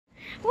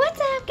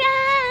What's up,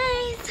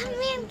 guys?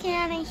 Me and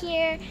Kiana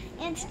here,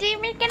 and today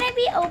we're gonna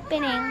be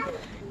opening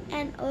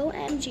an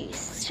OMG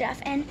stuff.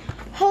 And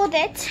hold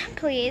it,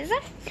 please.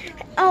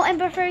 Oh, and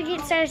before we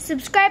get started,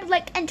 subscribe,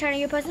 like, and turn on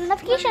your post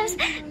notifications.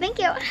 Thank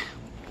you.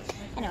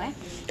 Anyway,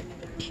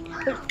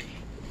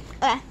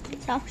 okay,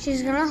 so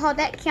she's gonna hold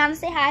it. Kiana,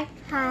 say hi.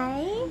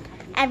 Hi.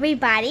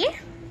 Everybody.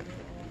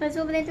 Let's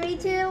open it. 3,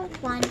 2,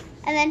 1.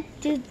 And then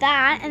do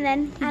that, and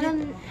then I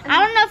don't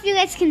know if you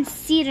guys can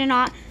see it or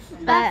not,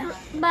 but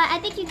I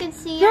think you can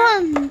see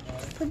it.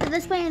 Put it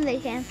this way and they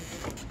can.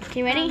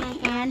 Okay, ready? Oh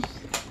And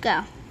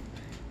go.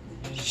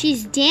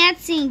 She's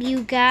dancing,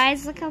 you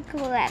guys. Look how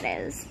cool that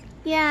is.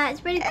 Yeah,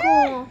 it's pretty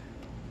cool.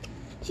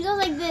 She goes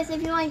like this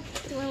if you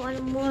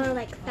want more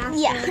like faster.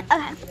 Yeah.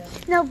 Okay.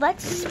 No,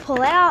 let's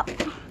pull it out.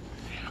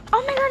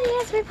 Oh my God!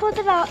 Yes, we pulled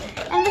it out,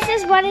 and this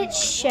is what it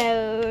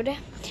showed.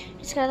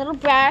 Just got a little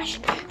brush.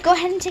 Go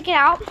ahead and take it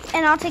out,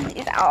 and I'll take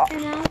these out.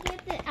 And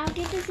I'll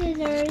get the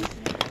scissors.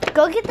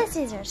 Go get the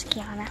scissors,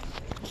 Kiana.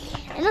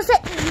 And it's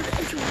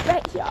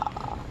right here.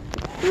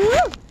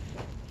 Woo!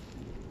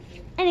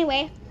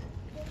 Anyway,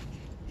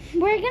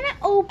 we're gonna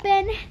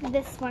open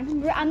this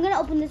one. I'm gonna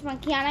open this one,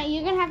 Kiana.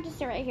 You're gonna have to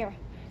sit right here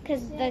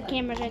because the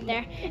camera's right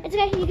there. It's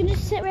okay. You can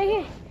just sit right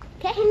here.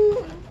 Okay.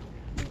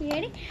 You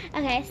ready?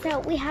 Okay. So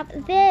we have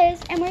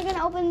this, and we're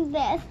gonna open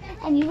this,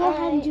 and you go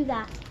ahead and do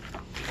that.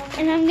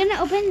 And I'm gonna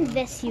open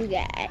this, you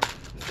guys.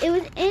 It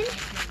was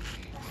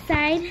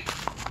inside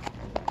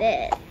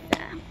this.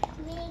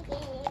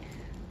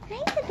 Hi,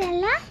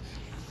 Isabella.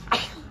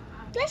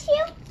 Bless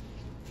you.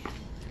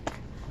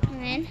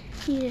 And then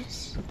you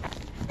just.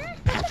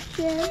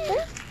 Say hi.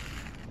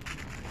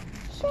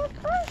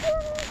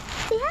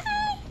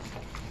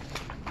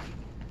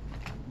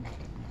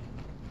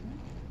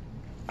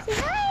 Say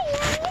hi.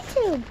 You're on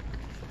YouTube.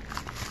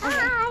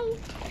 Hi.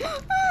 Oh,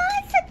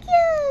 it's so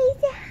cute.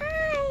 Say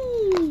hi.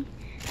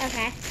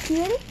 Okay. You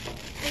ready?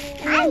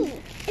 Hi.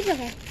 It's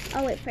okay.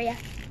 I'll wait for you.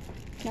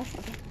 No, it's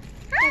okay.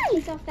 Hi.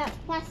 Take off that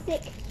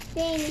plastic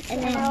thing. And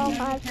then go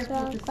to the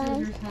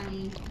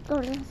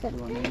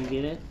Did you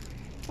get it?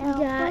 we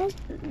got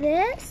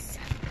this.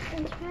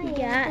 and try it.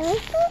 Yeah.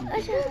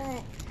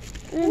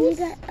 And then you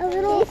got a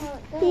little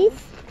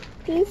piece.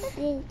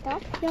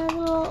 Got a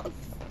little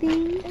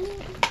thing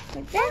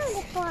like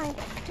this.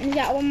 And you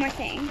got one more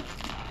thing.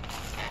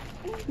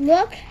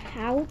 Look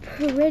how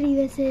pretty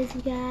this is,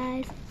 you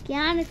guys.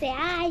 Kiana, say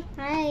hi.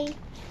 Hi.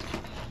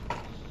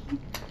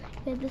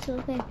 Get this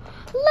little thing.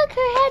 Look,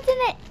 her head's in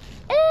it.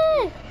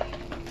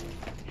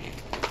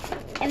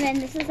 And then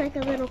this is like a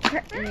little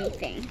curtain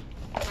thing.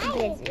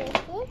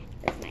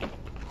 That's mine.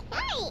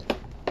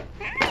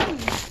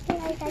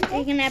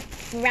 We're gonna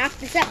wrap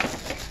this up.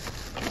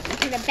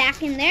 Put it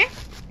back in there,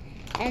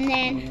 and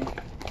then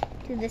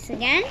do this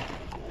again.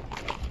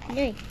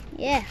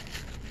 Yeah.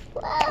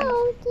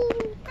 Whoa.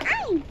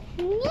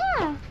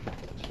 Yeah.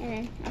 And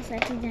then also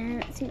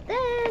do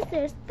this.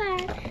 There's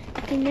that.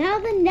 Okay, now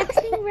the next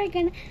thing we're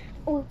gonna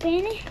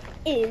open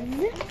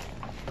is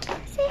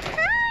say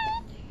hi.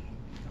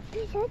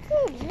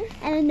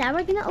 And then now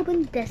we're gonna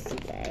open this, you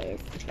guys.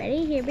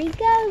 Ready? Here we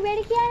go.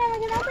 Ready, Kiana?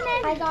 We're gonna open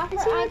it. I got her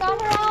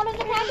out of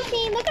the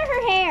packaging. Look at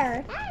her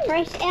hair.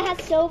 It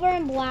has silver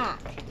and black.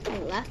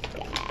 Look,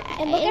 guys.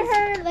 And look at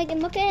her,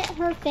 and look at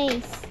her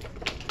face.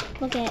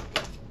 Look at.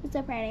 It's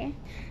so pretty.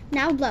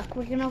 Now look,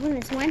 we're gonna open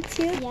this. 1,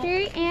 2,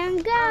 3,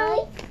 and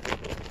go.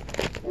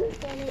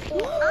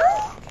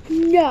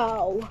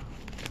 No.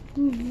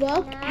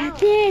 Look at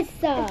this.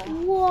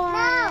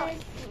 What?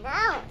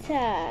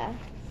 No.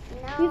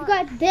 We've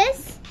got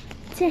this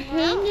to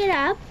hang it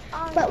up,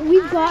 but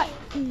we've got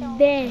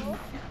this.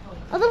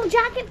 A little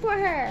jacket for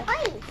her.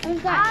 And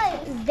we've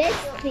got this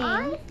thing.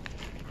 I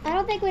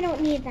don't think we don't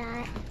need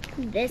that.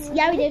 This,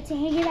 yeah, we do, to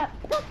hang it up.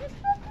 Look,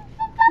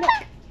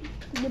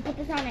 you put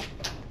this on it.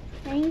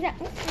 Hang it up.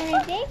 And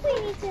I think we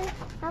need to.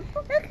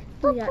 Look,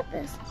 we got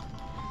this.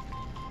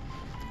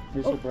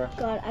 Here's your brush.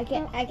 God, I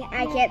can't put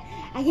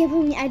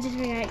me, I just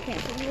forgot I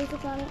can't put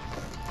music on it.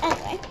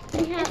 Anyway,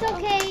 It's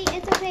okay.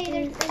 It's okay.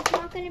 There's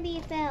not going to be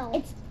a bell.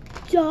 it's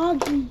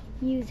doggy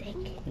music.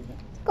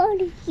 Go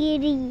to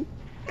kitty.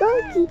 Go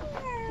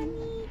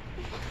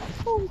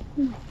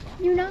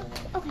You're not?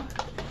 Okay.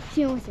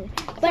 She wants it.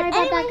 Sorry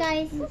about that,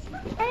 guys.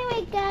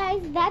 Anyway,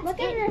 guys, that's Look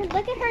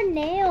at her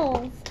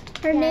nails.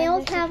 Her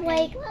nails have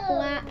like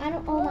black.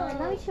 Hold on.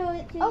 Let me show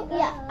it to you. Oh,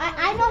 yeah.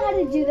 I know how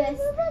to do this.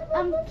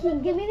 Can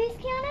you give me these,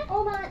 Kiana?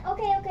 Hold on.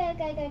 Okay. Guys,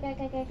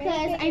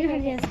 I know how to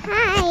do this.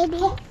 Hi. Hold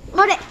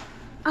it.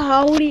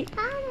 Hold it.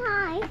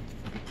 Hi.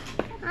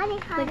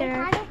 Look at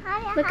her.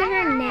 Look at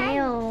her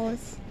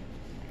nails.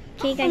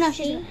 Can you guys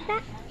see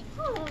that?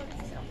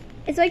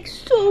 It's like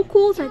so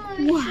cool. It's like,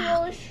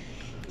 wow. Do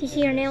you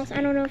see her nails?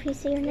 I don't know if you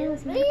see her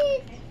nails.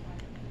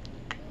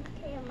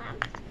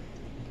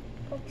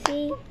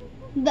 See?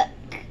 Look,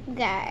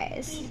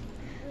 guys.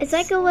 It's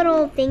like a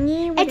little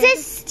thingy. It's a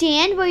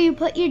stand where you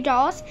put your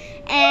dolls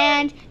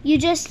and you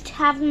just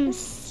have them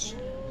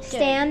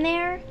stand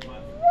there.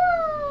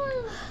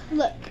 Whoa.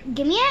 Look,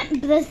 give me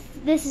it.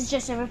 This is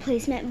just a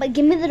replacement, but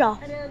give me the doll.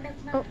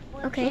 Oh,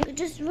 Okay. So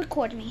just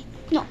record me.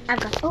 No, I've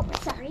got. Oh,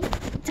 sorry.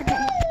 It's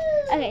okay.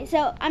 Okay,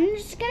 so I'm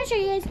just gonna show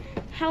you guys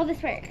how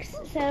this works.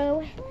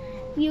 So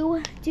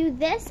you do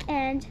this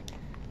and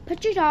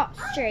put your doll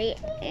straight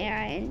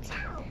and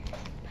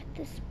put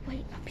this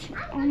weight up here.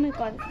 Oh my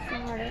god, this is so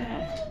hard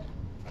enough.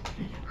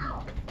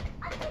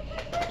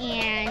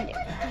 And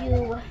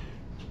you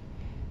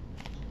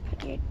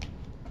put your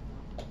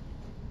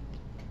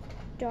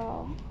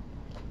doll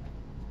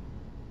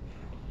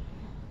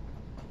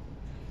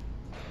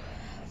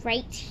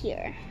right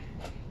here.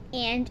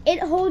 And it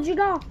holds your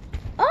doll.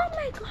 Oh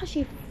my gosh,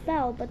 she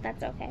fell, but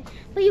that's okay.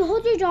 But you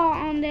hold your doll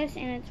on this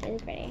and it's really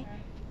pretty.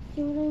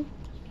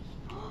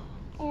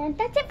 And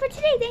that's it for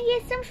today. Thank you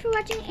guys so much for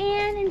watching,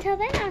 and until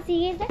then, I'll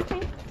see you guys next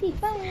time. Peace.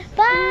 Bye.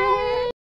 Bye.